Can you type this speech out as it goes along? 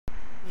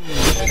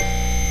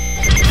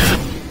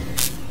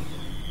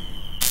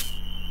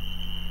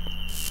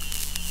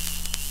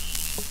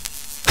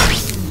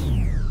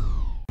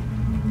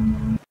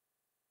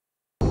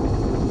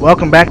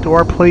Welcome back to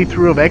our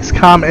playthrough of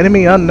XCOM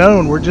Enemy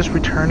Unknown. We're just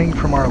returning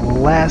from our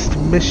last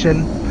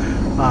mission.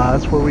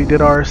 That's where we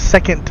did our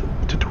second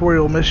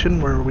tutorial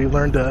mission where we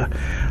learned to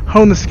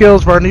hone the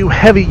skills of our new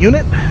heavy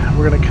unit.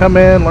 We're going to come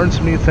in, learn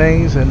some new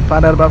things, and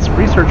find out about some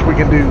research we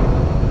can do.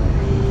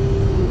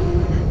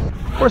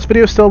 Of course, the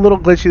video's still a little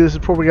glitchy. This is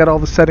before we got all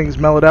the settings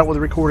mellowed out with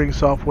the recording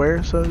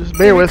software, so just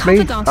bear with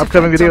me.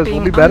 Upcoming videos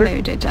will be better.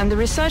 And the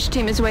research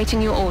team is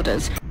waiting your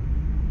orders.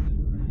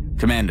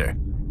 Commander,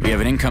 we have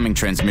an incoming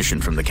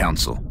transmission from the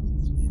Council.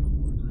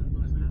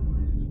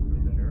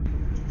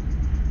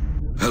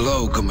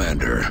 Hello,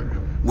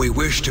 Commander. We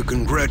wish to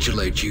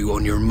congratulate you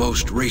on your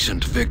most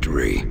recent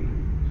victory.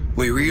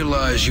 We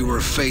realize you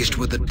were faced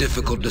with a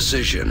difficult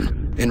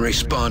decision in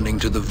responding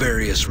to the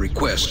various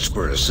requests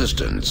for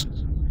assistance.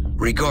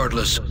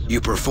 Regardless, you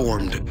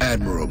performed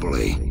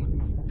admirably.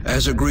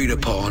 As agreed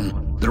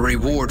upon, the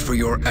reward for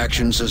your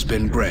actions has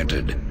been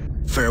granted.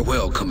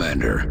 Farewell,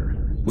 Commander.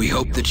 We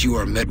hope that you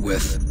are met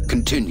with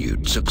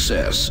continued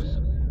success.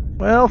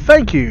 Well,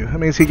 thank you. That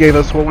means he gave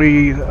us what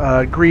we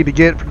agreed to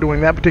get for doing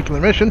that particular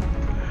mission.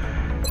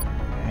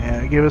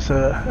 And he gave us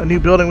a new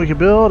building we could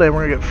build, and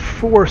we're going to get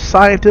 4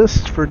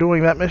 scientists for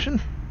doing that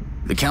mission.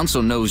 The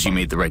Council knows you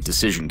made the right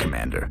decision,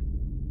 Commander.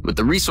 With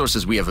the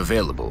resources we have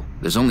available,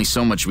 there's only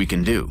so much we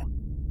can do.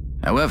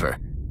 However,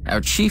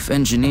 our chief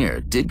engineer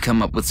did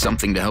come up with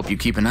something to help you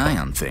keep an eye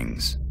on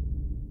things.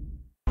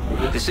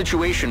 The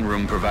Situation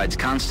Room provides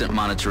constant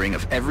monitoring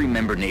of every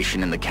member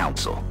nation in the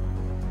Council.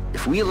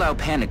 If we allow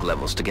panic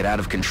levels to get out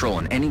of control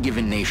in any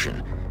given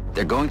nation,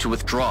 they're going to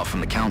withdraw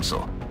from the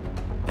Council.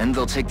 Then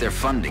they'll take their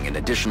funding and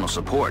additional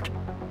support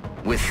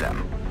with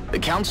them. The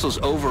Council's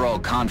overall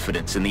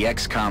confidence in the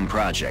XCOM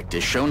project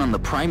is shown on the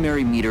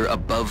primary meter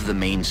above the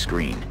main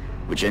screen,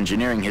 which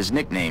engineering has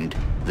nicknamed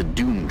the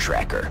Doom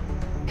Tracker.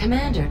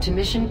 Commander to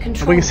mission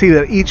control. We can see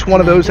that each one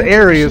of those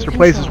areas are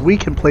places we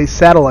can place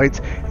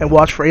satellites and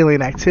watch for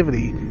alien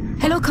activity.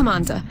 Hello,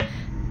 Commander.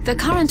 The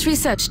current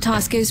research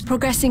task is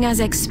progressing as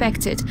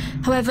expected.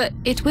 However,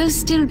 it will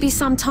still be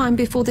some time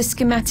before the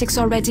schematics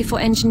are ready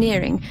for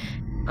engineering.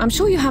 I'm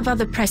sure you have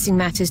other pressing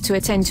matters to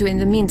attend to in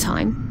the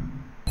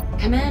meantime.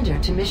 Commander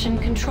to mission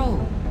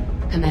control.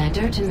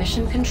 Commander to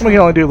mission control. We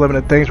can only do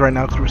limited things right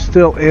now because we're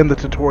still in the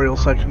tutorial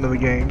section of the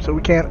game, so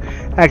we can't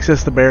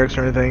access the barracks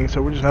or anything,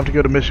 so we're just going to have to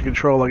go to mission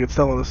control like it's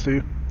telling us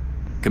to.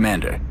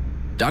 Commander,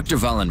 Dr.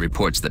 Vahlen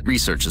reports that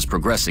research is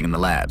progressing in the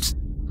labs,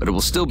 but it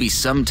will still be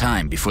some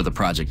time before the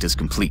project is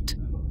complete.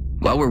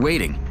 While we're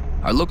waiting,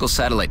 our local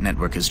satellite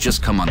network has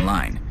just come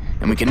online,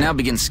 and we can now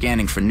begin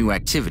scanning for new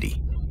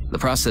activity. The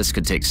process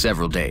could take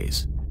several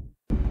days.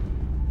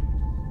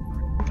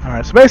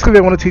 Alright, so basically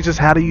they want to teach us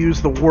how to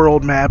use the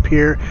world map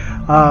here.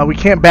 We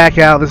can't back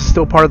out, this is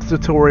still part of the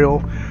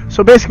tutorial.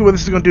 So basically what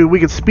this is going to do, we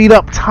can speed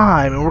up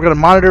time, and we're going to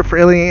monitor for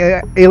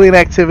alien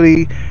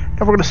activity, and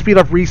we're going to speed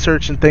up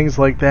research and things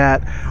like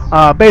that.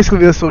 Basically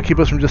this will keep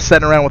us from just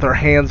sitting around with our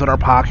hands in our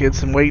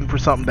pockets and waiting for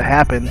something to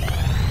happen.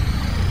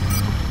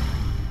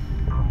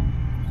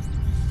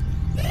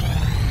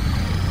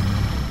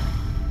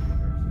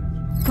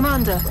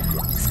 Commander,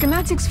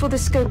 schematics for the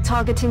scope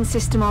targeting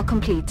system are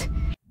complete.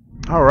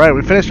 Alright,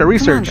 we finished our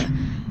research.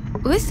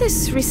 Commander, with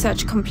this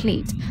research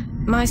complete,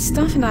 my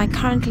staff and I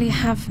currently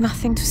have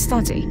nothing to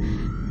study.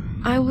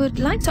 I would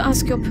like to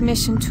ask your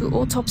permission to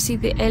autopsy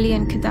the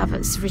alien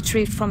cadavers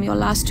retrieved from your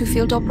last 2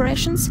 field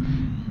operations.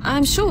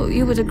 I'm sure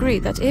you would agree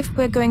that if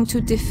we're going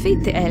to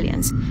defeat the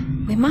aliens,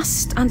 we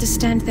must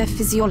understand their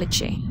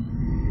physiology.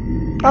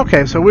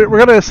 Okay, so we're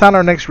going to assign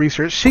our next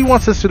research. She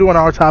wants us to do an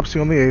autopsy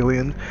on the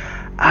alien.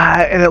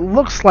 And it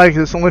looks like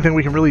it's the only thing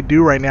we can really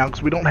do right now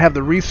because we don't have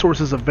the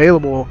resources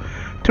available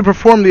to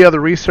perform the other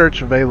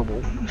research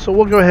available. So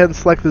we'll go ahead and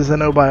select the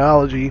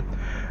xenobiology.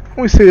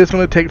 We see it's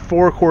going to take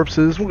 4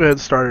 corpses. We'll go ahead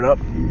and start it up.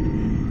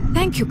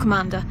 Thank you,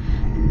 Commander.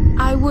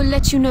 I will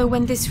let you know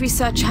when this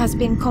research has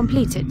been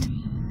completed.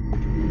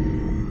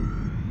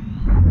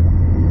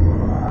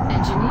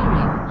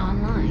 Engineering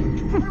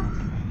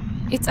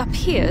online. It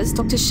appears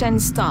Dr.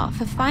 Shen's staff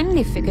have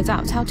finally figured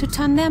out how to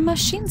turn their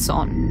machines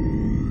on.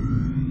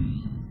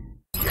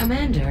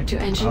 Commander to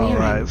engineering.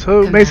 Alright,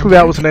 so basically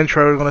that was an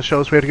intro. We're going to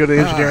show us we have to go to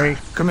engineering.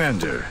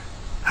 Commander,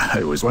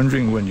 I was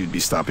wondering when you'd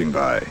be stopping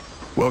by.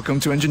 Welcome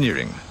to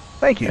engineering.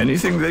 Thank you.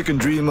 Anything they can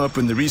dream up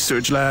in the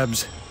research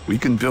labs, we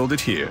can build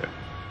it here.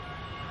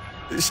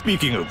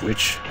 Speaking of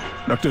which,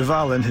 Dr.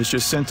 Vahlen has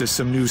just sent us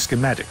some new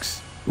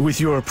schematics.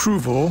 With your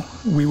approval,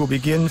 we will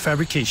begin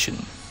fabrication.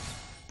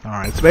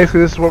 Alright, so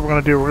basically this is what we're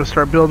going to do. We're going to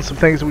start building some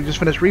things that we just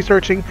finished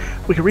researching.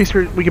 We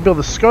can build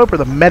the scope or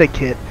the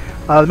medikit.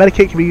 The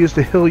medikit can be used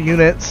to heal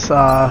units,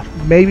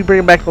 maybe bring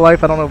them back to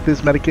life. I don't know if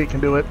this medikit can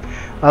do it.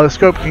 The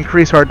scope can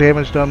increase our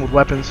damage done with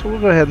weapons, so we'll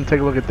go ahead and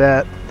take a look at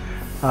that.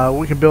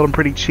 We can build them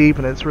pretty cheap,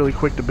 and it's really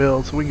quick to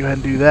build, so we can go ahead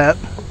and do that.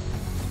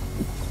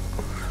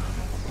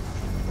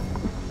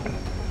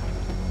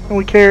 And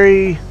we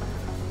carry,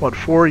 what,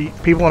 4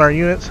 people in our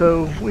unit,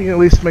 so we can at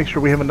least make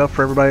sure we have enough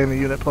for everybody in the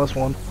unit,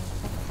 +1.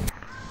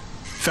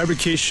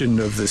 Fabrication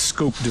of the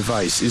scope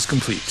device is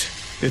complete.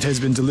 It has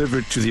been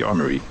delivered to the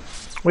armory.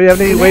 We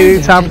have any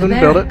waiting time for them to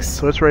build it,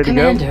 so it's ready to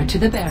go. Commander to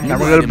the barracks. Now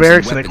we're going to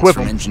barracks and equip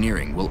them.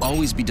 Engineering will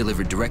always be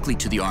delivered directly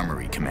to the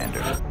armory, Commander.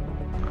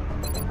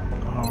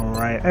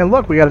 Alright, and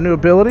look, we got a new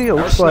ability. It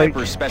looks like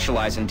snipers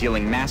specialize in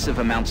dealing massive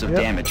amounts of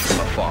damage from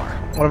afar.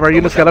 one of our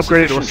units got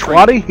upgraded to a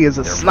squatty. He is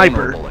a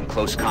sniper. In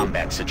close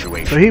combat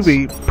situations. So he'd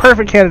be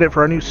perfect candidate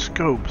for our new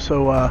scope.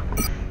 So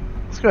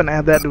let's go ahead and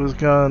add that to his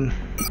gun.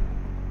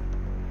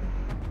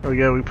 There we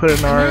go. We put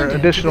in our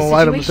additional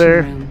items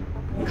there.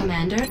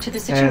 Commander to the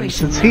situation And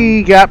since room.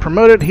 he got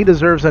promoted, he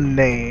deserves a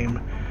name.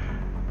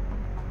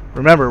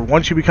 Remember,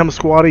 once you become a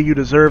squatty, you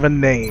deserve a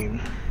name.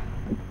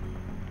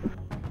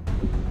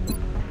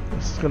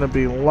 This is going to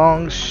be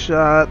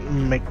Longshot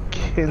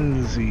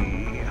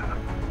McKenzie.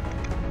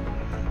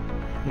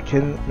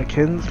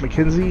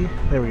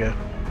 McKenzie? There we go.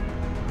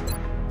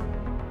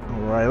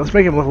 Alright, let's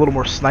make him look a little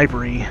more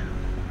snipery.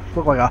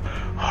 Look like a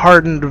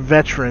hardened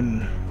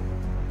veteran.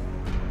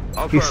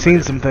 He's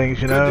seen some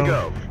things, you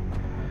know.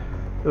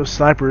 Those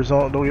snipers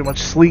don't get much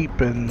sleep,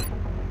 and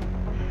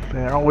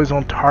they're always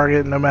on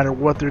target. No matter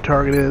what their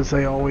target is,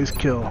 they always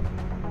kill.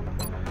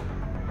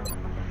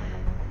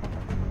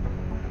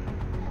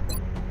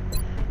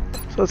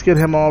 So let's get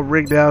him all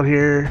rigged out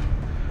here.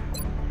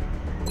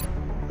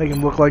 Make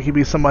him look like he'd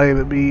be somebody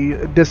that'd be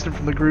distant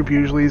from the group.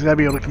 Usually, he's got to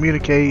be able to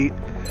communicate.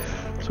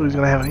 So he's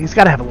got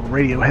to have a little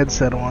radio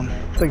headset on.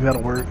 I think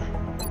that'll work.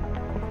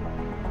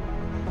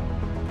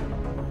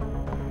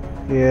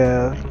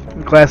 Yeah,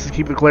 the glasses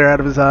keep the glare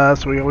out of his eyes,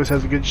 so he always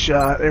has a good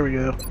shot. There we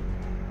go.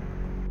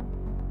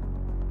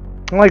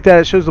 I like that.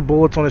 It shows the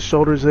bullets on his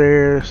shoulders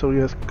there, so he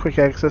has quick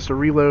access to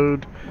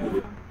reload.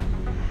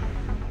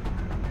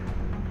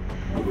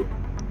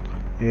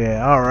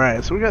 Yeah,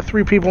 alright. So we got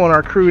 3 people in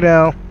our crew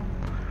now.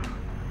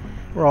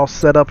 We're all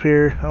set up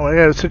here. Oh, I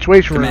got a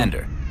situation room.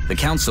 Commander, the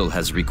Council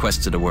has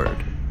requested a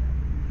word.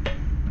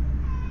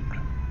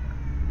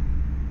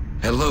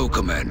 Hello,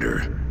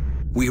 Commander.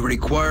 We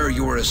require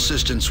your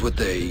assistance with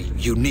a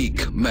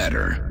unique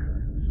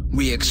matter.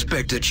 We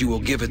expect that you will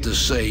give it the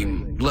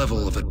same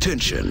level of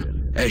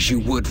attention as you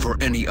would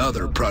for any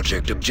other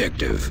project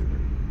objective.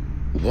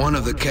 One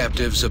of the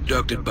captives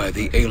abducted by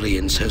the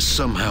aliens has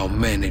somehow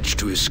managed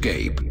to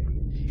escape.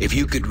 If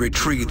you could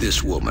retrieve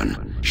this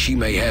woman, she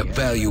may have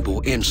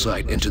valuable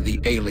insight into the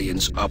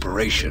aliens'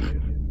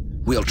 operation.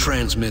 We'll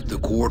transmit the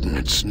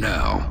coordinates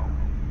now.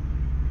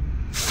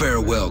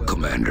 Farewell,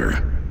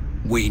 Commander.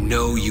 We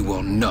know you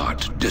will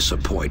not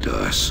disappoint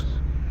us.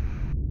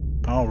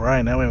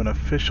 Alright, now we have an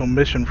official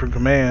mission from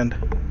Command.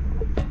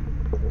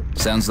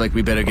 Sounds like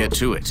we better get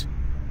to it.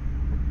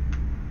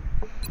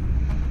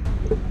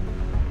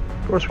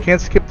 Of course, we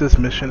can't skip this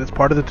mission. It's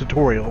part of the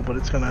tutorial, but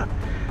it's gonna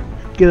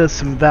get us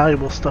some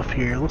valuable stuff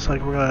here. Looks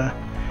like we're gonna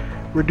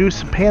reduce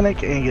some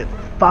panic and get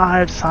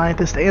 5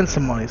 scientists and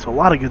some money, so a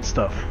lot of good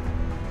stuff.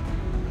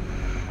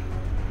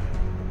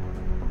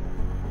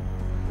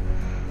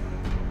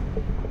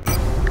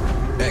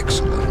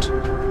 Excellent.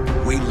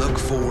 We look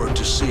forward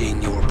to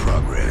seeing your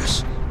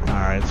progress.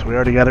 Alright, so we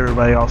already got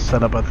everybody all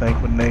set up, I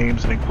think, with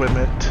names and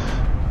equipment.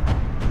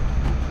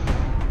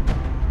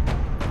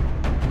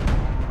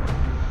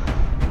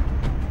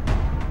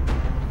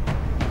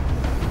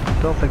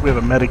 Don't think we have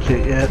a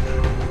medikit yet.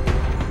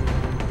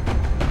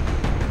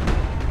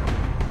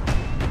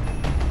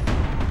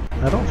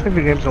 I don't think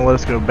the game's gonna let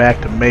us go back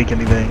to make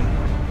anything.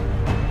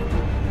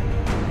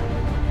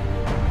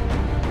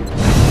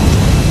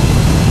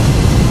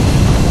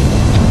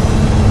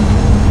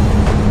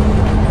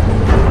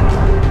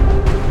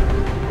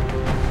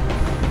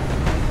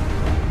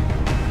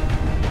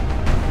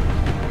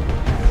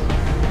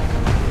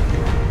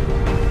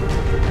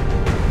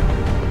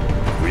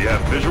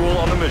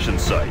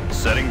 Site,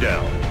 setting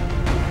down.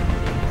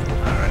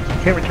 Alright, so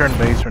we can't return to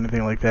base or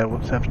anything like that. We'll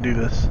just have to do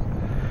this.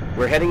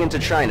 We're heading into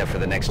China for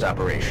the next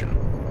operation.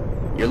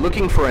 You're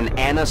looking for an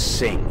Anna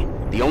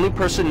Singh, the only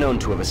person known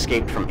to have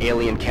escaped from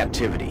alien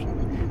captivity.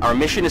 Our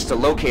mission is to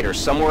locate her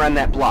somewhere on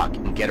that block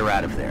and get her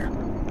out of there.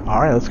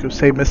 Alright, let's go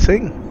save Miss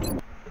Singh.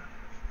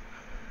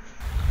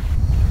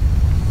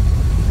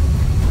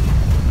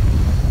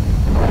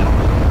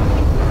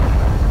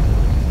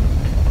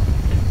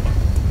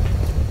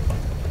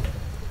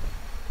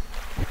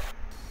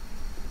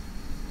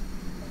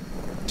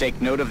 Take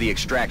note of the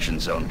extraction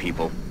zone,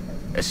 people.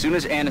 As soon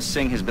as Anna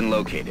Singh has been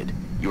located,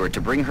 you are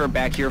to bring her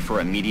back here for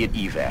immediate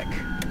evac.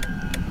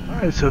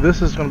 Alright, so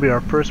this is going to be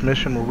our first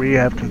mission where we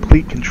have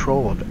complete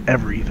control of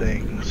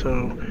everything.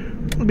 So,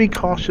 be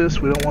cautious,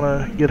 we don't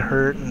want to get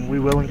hurt, and we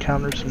will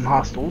encounter some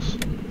hostiles.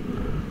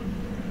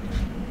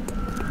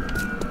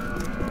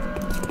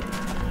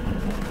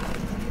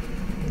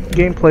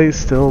 Gameplay is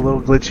still a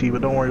little glitchy,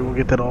 but don't worry, we'll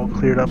get that all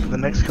cleared up in the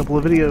next couple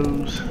of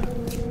videos.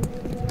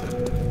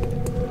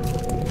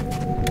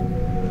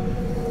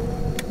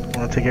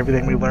 Take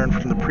everything we learned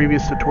from the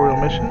previous tutorial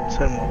missions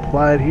and we'll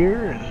apply it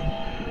here and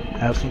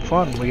have some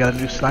fun. We got a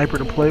new sniper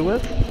to play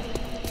with.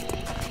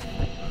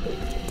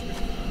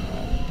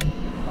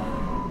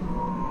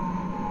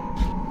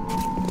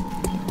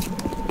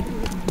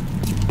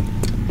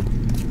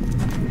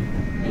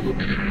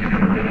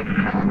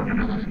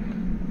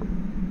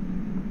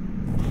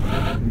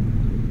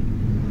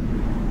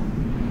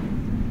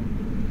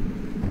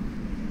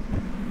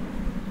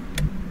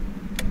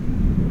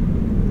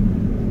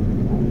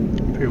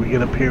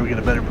 get up here, we get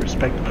a better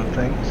perspective of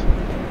things.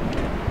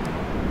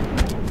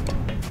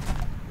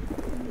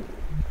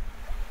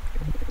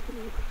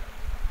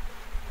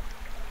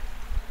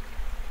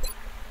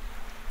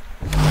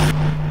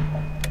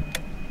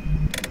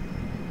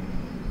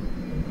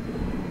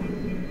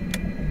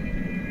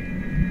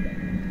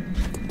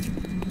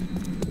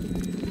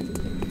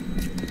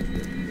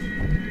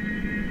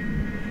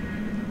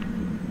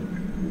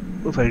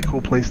 Looks like a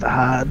cool place to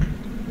hide.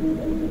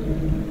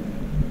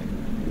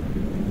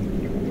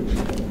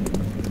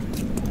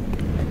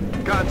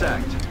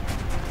 Contact.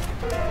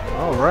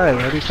 Alright,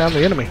 we already found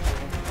the enemy.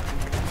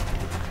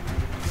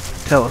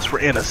 Tell us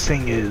where Anna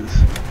Singh is.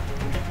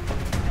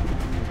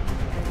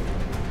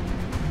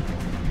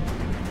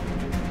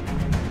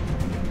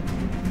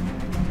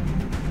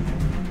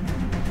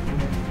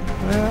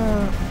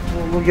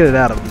 We'll get it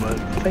out of him, but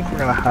I think we're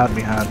gonna hide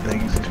behind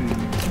things to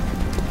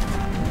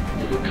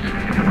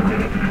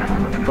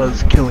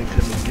Buzz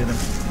Killington and get him.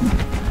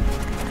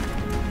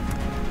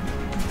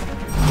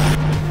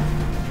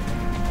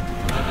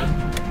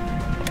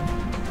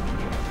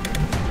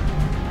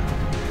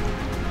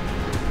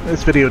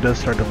 This video does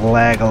start to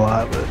lag a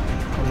lot, but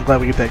I'm glad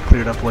we get that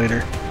cleared up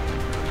later.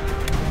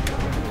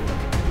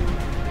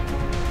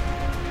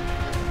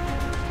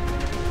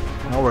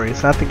 Don't worry,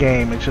 it's not the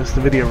game, it's just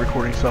the video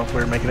recording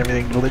software making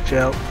everything glitch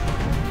out.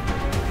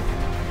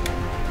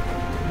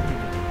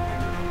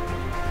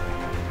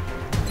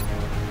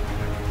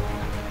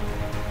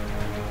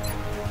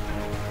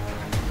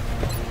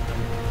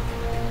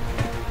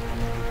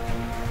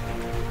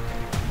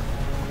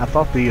 I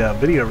thought the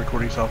video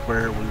recording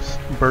software was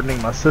burdening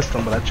my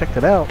system, but I checked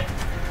it out,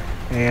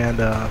 and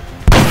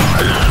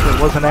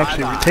it wasn't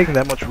actually taking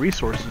that much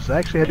resources. I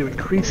actually had to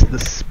increase the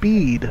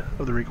speed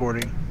of the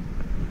recording.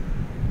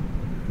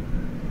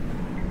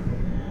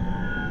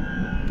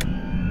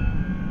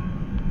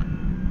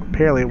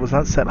 Apparently it was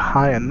not set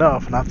high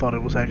enough, and I thought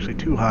it was actually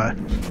too high.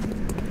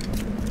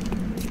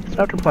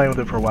 So after playing with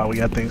it for a while, we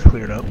got things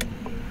cleared up.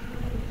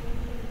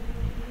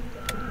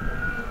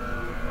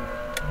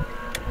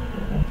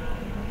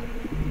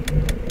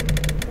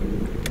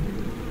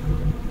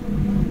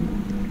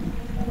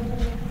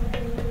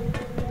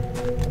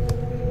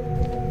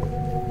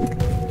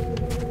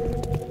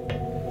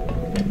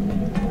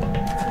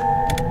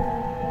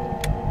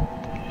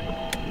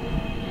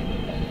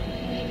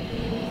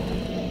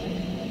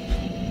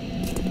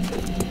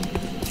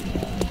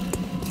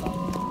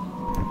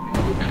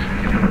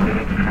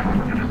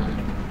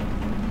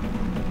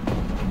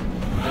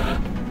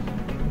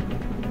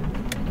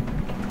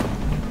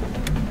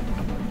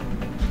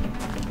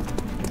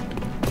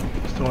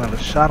 Still have a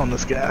shot on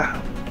this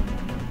guy.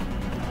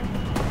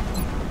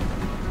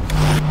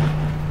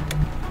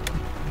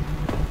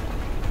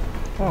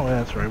 Oh,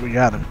 that's right, we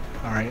got him.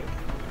 Alright.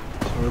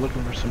 So we're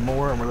looking for some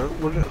more, and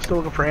we're still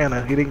looking for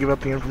Anna. He didn't give up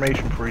the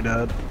information before he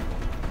died.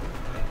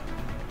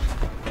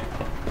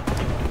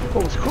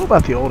 What was cool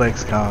about the old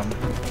XCOM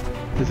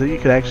is that you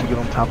could actually get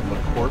on top of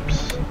a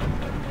corpse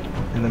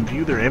and then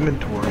view their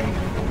inventory,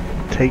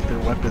 take their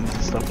weapons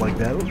and stuff like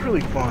that. It was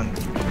really fun.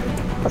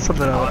 That's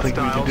something I don't think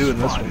we can do in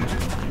this one.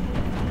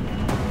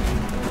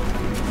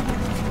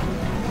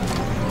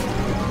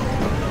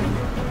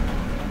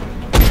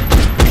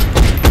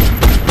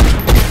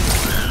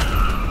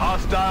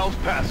 Hostiles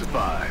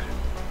pacified.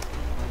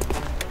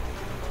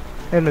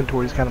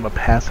 Inventory is kind of a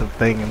passive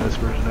thing in this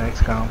version of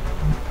XCOM.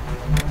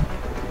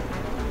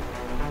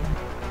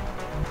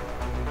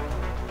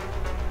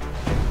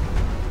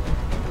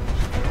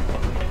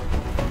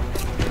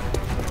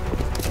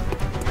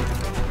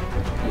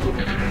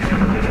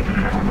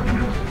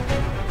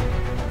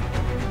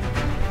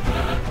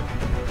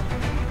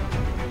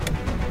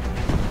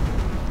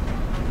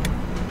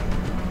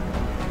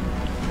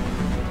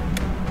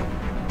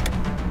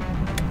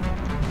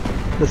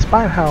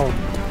 Despite how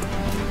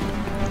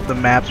the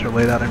maps are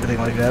laid out and everything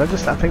like that,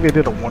 I think they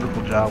did a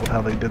wonderful job with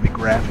how they did the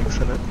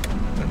graphics in it.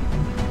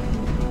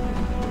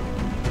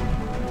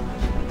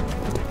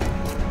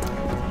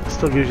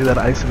 Still gives you that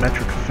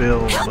isometric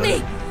feel. Help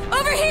me!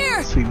 Over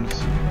here! Seems,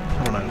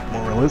 I don't know,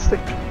 more realistic.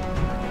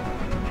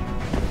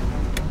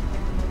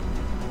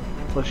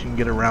 Plus you can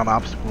get around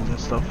obstacles and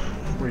stuff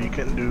where you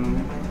couldn't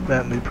do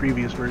that in the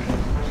previous version.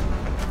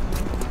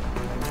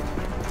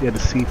 You had to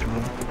see through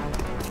them.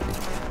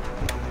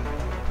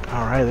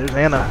 Alright, there's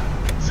Anna.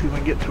 Let's see if we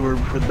can get to her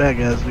before the bad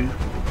guys do.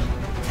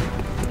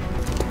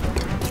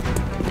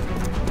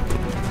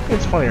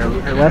 It's funny,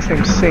 her last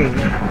name's Singh.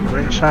 We're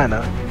in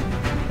China,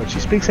 but she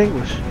speaks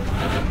English.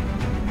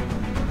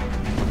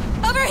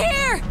 Over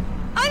here!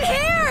 I'm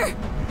here!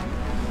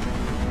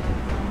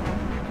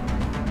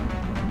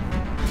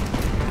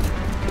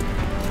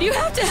 You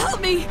have to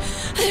help me!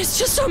 There's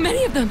just so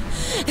many of them.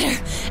 They're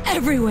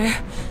everywhere.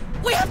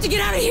 We have to get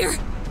out of here!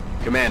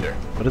 Commander,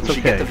 But it's we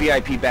should okay. get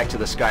the VIP back to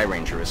the Sky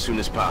Ranger as soon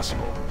as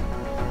possible.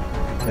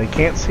 They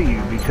can't see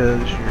you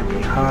because you're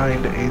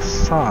behind a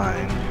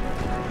sign.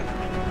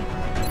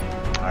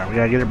 Alright, we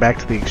gotta get her back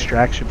to the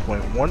extraction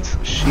point. Once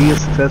she is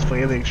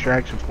successfully in the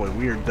extraction point,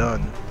 we are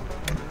done.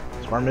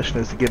 So our mission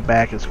is to get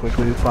back as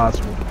quickly as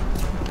possible.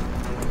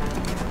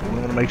 We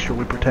want to make sure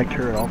we protect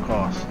her at all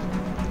costs.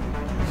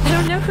 I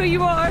don't know who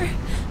you are,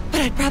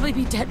 but I'd probably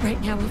be dead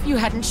right now if you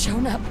hadn't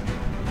shown up.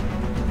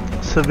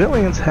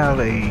 Civilians have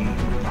a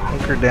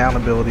hunker down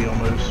ability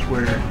almost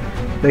where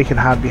they can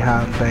hide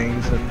behind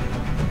things and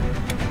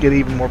get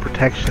even more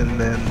protection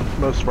than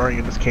most of our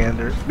units can.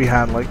 They're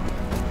behind like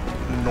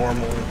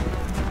normal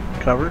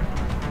cover.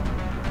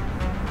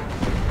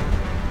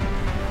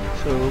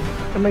 So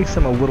it makes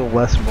them a little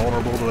less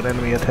vulnerable to an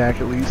enemy attack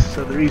at least,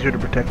 so they're easier to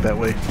protect that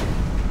way.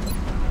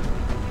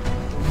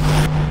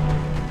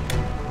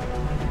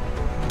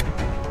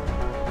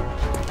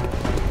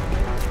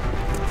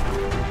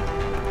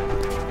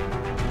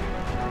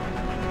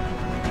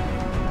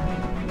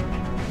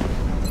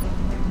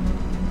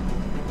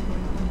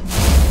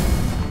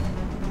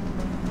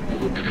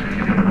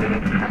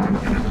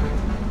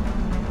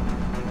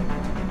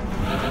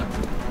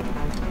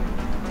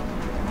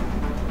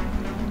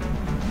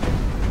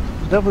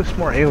 Definitely some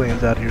more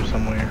aliens out here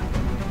somewhere.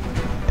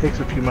 Takes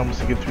a few moments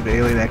to get through the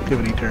alien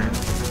activity turn.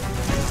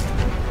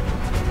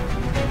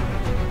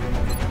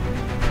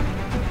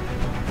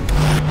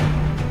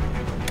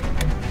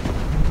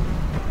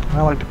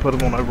 I like to put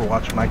them on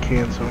Overwatch when I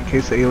can, so in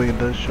case the alien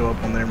does show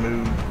up on their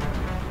move,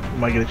 we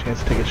might get a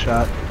chance to take a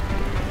shot.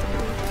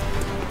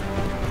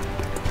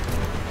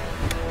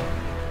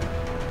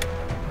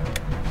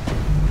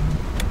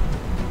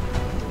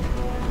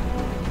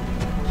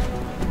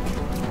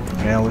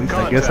 Yeah, at least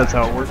I guess that's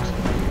how it works.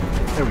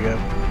 There we go.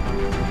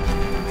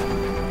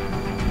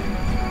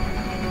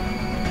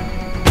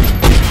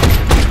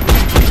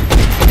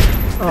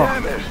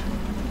 Damn it!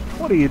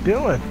 What are you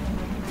doing?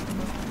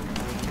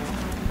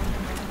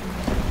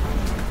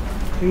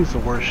 He's the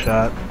worst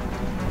shot.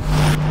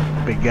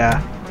 Big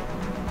guy.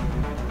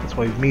 That's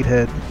why he's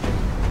meathead.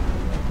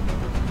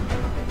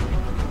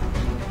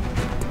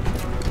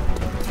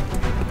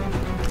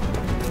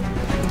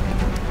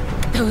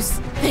 Those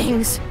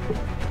things.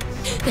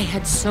 They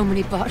had so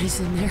many bodies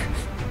in there.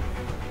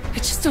 I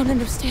just don't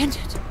understand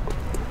it.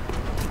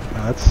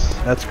 No,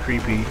 that's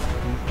creepy.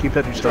 Keep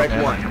that to yourself.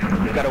 Strike one.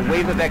 You've got a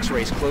wave of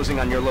X-rays closing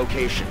on your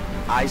location.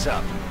 Eyes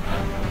up.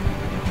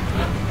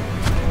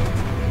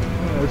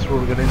 That's where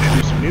we're going to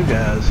introduce some new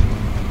guys.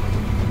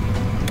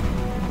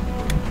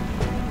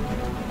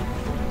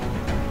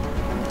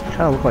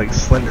 Kind of look like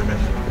Slenderman.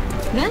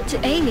 That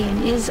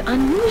alien is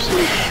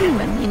unusually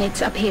human in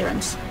its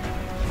appearance.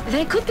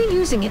 They could be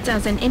using it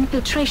as an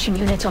infiltration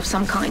unit of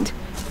some kind.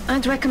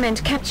 I'd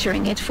recommend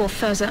capturing it for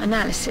further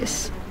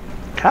analysis.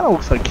 Kind of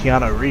looks like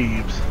Keanu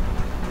Reeves.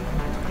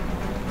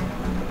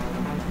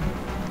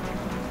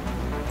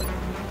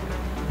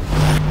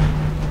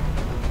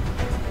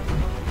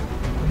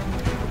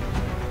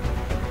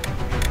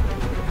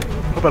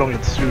 Hope I don't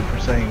get sued for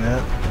saying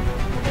that.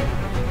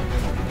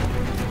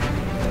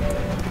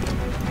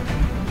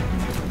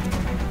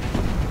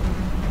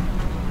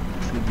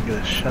 See if we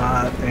get a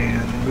shot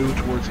and move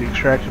towards the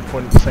extraction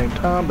point at the same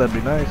time. That'd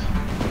be nice.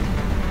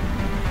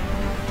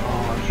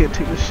 Oh, I can't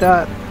take the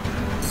shot.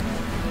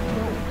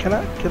 Can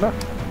I? Can I?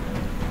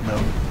 No.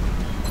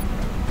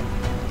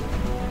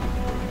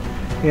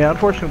 Yeah,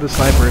 unfortunately the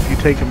sniper, if you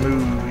take a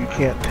move, you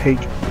can't take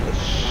a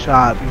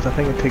shot because I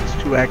think it takes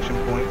 2 action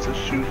points to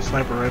shoot a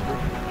sniper rifle.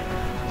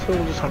 So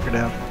we'll just hunker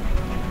down.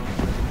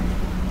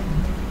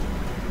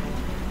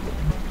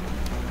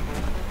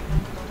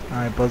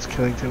 Alright, Buzz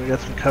Killington, we got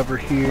some cover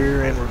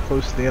here and we're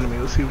close to the enemy.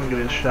 Let's see if we can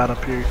get a shot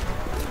up here.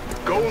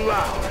 Go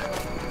loud.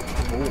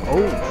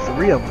 Oh,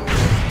 3 of them.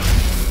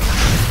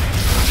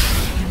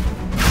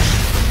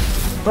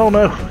 Oh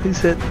no, he's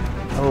hit.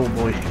 Oh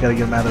boy, gotta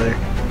get him out of there.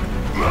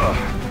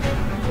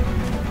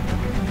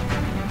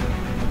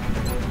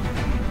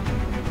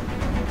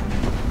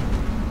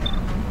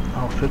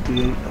 Oh,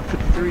 58, oh,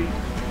 53.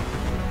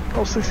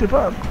 Oh,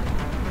 65.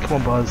 Come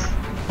on, Buzz.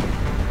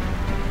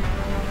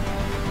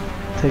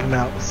 Take him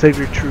out. Save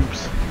your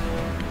troops.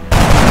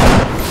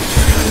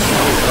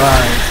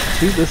 Alright.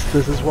 See, this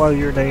is why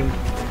you're named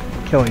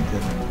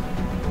Killington.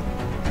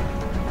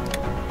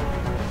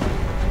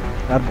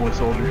 Bad boy,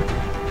 soldier.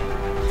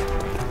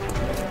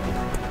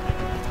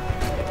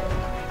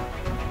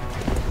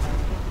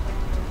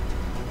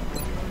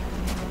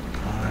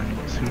 Alright,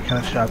 let's see what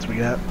kind of shots we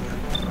got.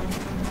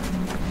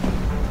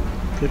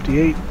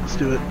 58. Let's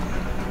do it.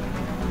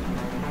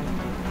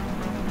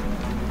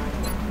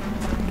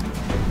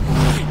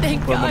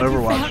 Thank Put him on God you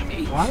Overwatch. found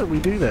me. Why did we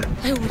do that?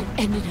 I would have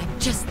ended up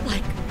just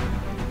like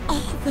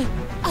all the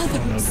Oh no,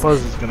 others.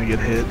 Buzz is gonna get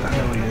hit. I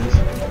know he is.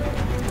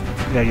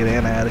 We gotta get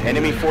Anna out of here.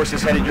 Enemy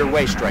forces headed your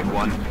way, Strike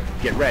One.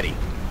 Get ready.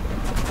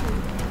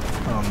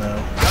 Oh no.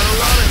 Got a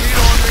lot of heat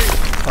on me.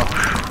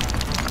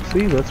 Oh.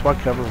 See, that's why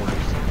cover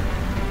works.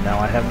 Now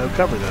I have no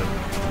cover though.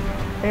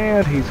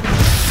 And he's gone.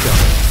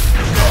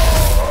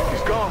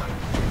 He's gone.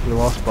 We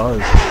lost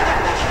Buzz.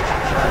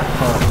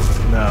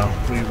 Oh no.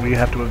 We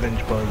have to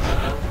avenge Buzz.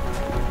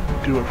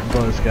 Do it for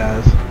Buzz,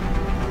 guys.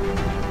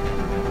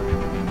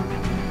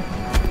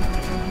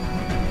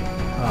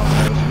 Oh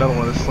no, there's another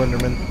one of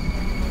Slenderman.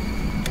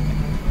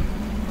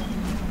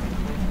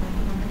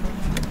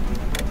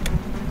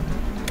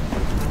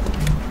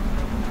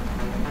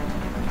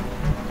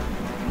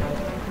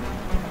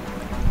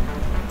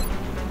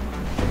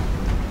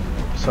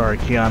 Sorry,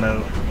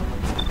 Keanu.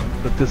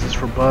 But this is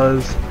for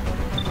Buzz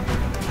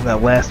in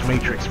that last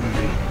Matrix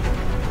movie.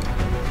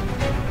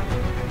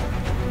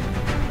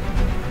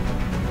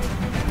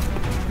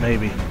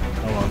 Maybe.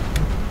 Hold on.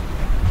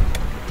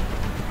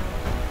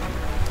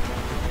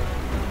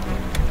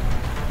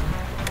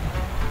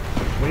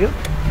 Can we get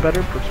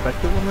better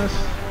perspective on this?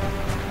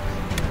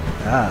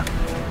 Ah.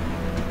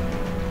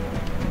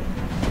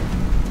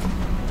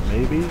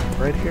 Maybe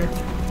right here.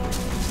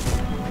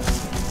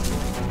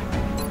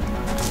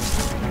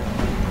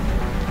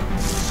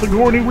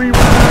 Sigourney Weaver.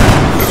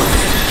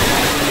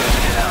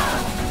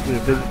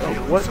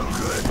 Oh, what?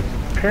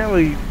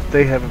 Apparently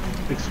they have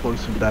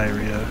explosive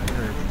diarrhea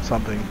or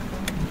something.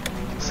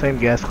 Same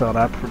gas cloud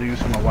I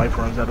produce when my wife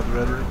runs out of the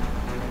bedroom.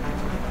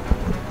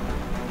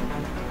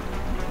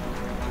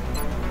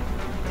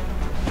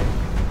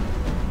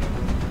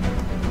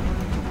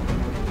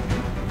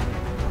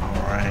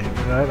 Alright,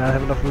 I don't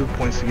have enough move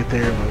points to get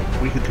there,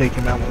 but we could take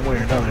him out one way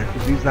or another,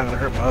 because he's not going to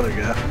hurt my other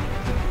guy.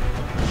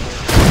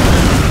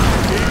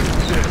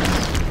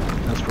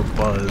 That's for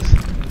Buzz.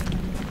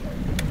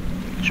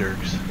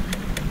 Jerks.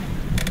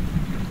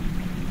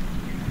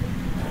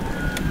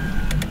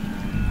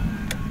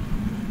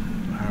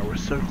 Alright, we're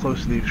so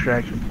close to the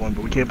extraction point,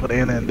 but we can't put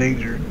Anna in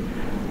danger.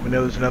 We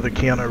know there's another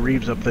Keanu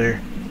Reeves up there.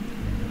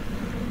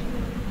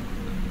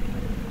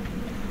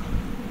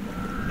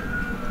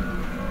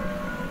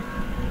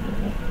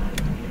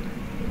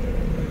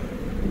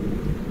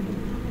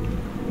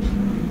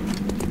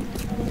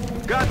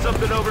 Got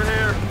something over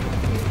here.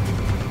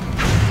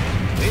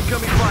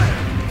 Incoming fire.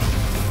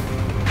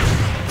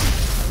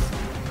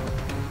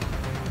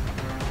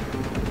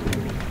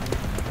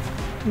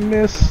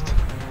 Missed.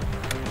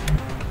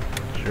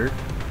 Sure.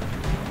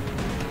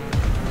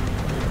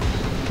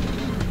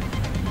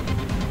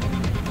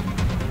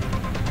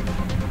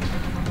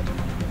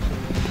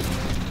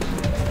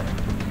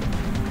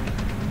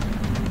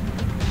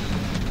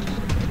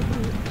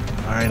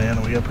 Alright,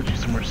 Anna, we gotta put you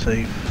somewhere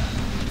safe.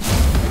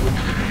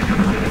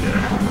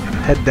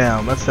 Head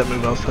down. That's that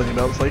move I was telling you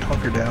about. It's like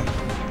hunker down.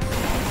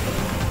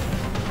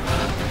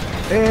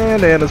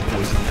 And Anna's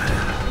poisoned.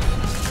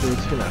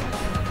 Because, you know,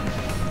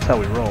 that's how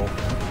we roll.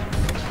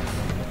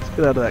 Let's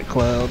get out of that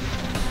cloud.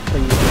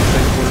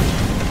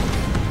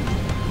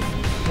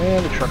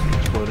 And the truck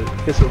exploded.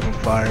 Guess it was on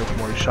fire from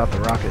where he shot the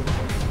rocket.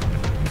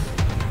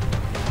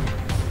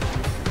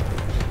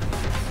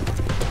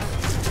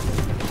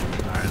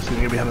 Alright, so we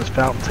can get behind this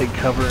fountain, take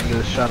cover, and get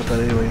a shot at that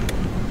alien.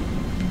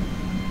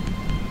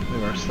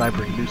 Maybe our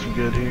sniper can do some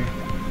good here.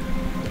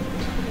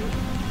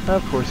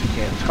 Of course he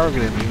can't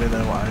target him even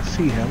though I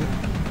see him.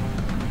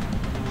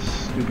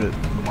 Stupid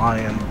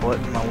lion butt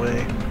in my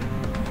way.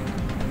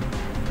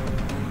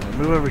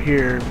 Move over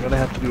here. I'm gonna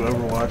have to do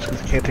Overwatch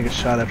because I can't take a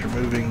shot after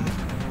moving.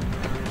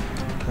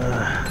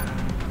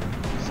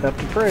 Just have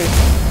to pray.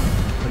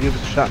 I'll give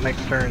us a shot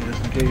next turn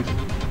just in case.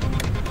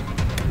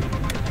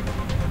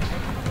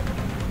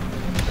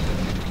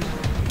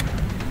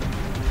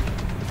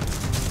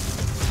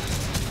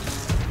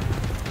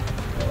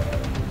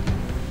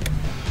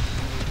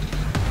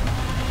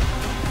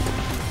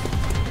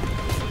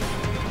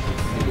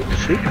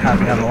 She can hide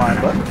behind the line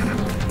button.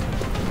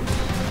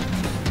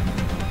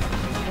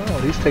 Oh,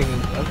 he's taking.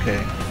 Okay.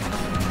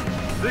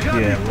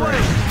 Yeah,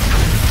 right.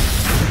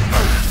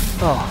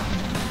 Oh.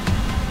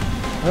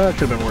 Well, that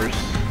could have been worse,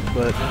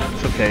 but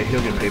it's okay.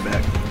 He'll get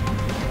payback.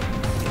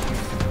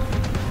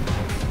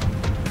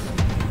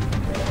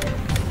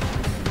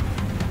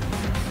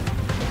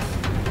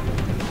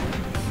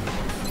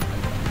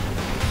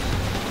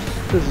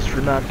 This is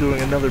for not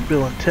doing another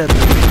Bill and Ted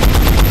movie.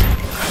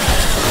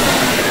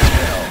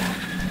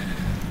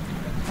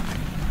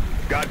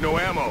 Got no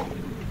ammo.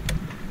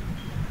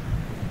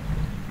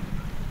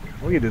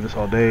 We could do this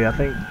all day. I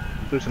think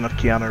there's enough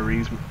Keanu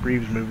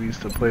Reeves movies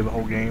to play the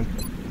whole game.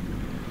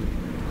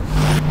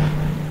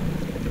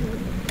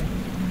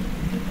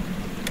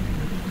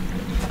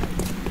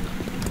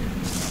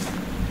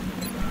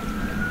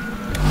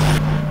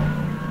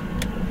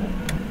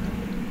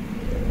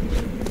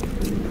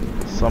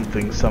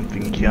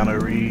 Something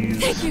Keanu Reeves.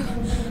 Thank you.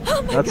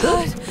 Oh my That's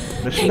God. it.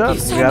 Mission Thank done.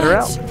 you so We got her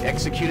much. out.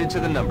 Executed to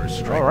the numbers.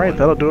 Strike Alright, one.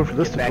 that'll do it for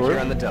this Get back here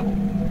tutorial. on the double.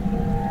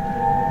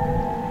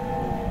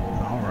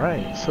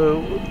 Alright,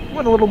 so it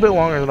went a little bit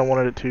longer than I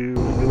wanted it to.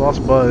 We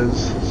lost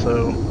Buzz,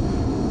 so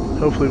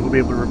hopefully we'll be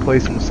able to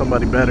replace him with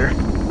somebody better.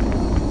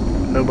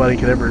 Nobody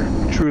could ever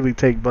truly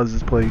take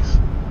Buzz's place.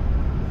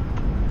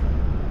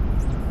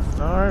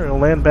 Alright, we'll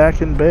land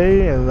back in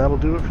Bay, and that'll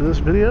do it for this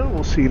video.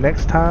 We'll see you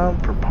next time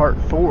for part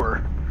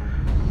 4.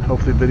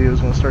 Hopefully the video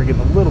is going to start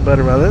getting a little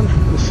better by then.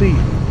 We'll see.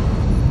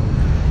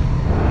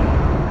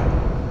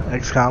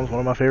 XCOM is one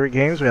of my favorite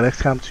games. We got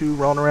XCOM 2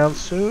 rolling around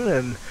soon,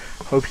 and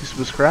hope you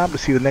subscribe to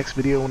see the next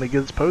video when it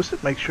gets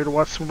posted. Make sure to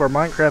watch some of our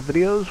Minecraft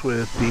videos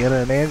with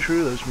Deanna and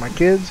Andrew. Those are my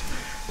kids.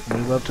 We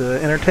love to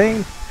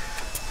entertain.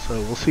 So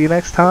we'll see you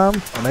next time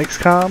on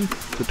XCOM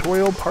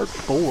Tutorial Part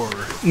 4.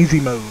 Easy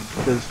mode,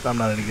 because I'm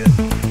not any good.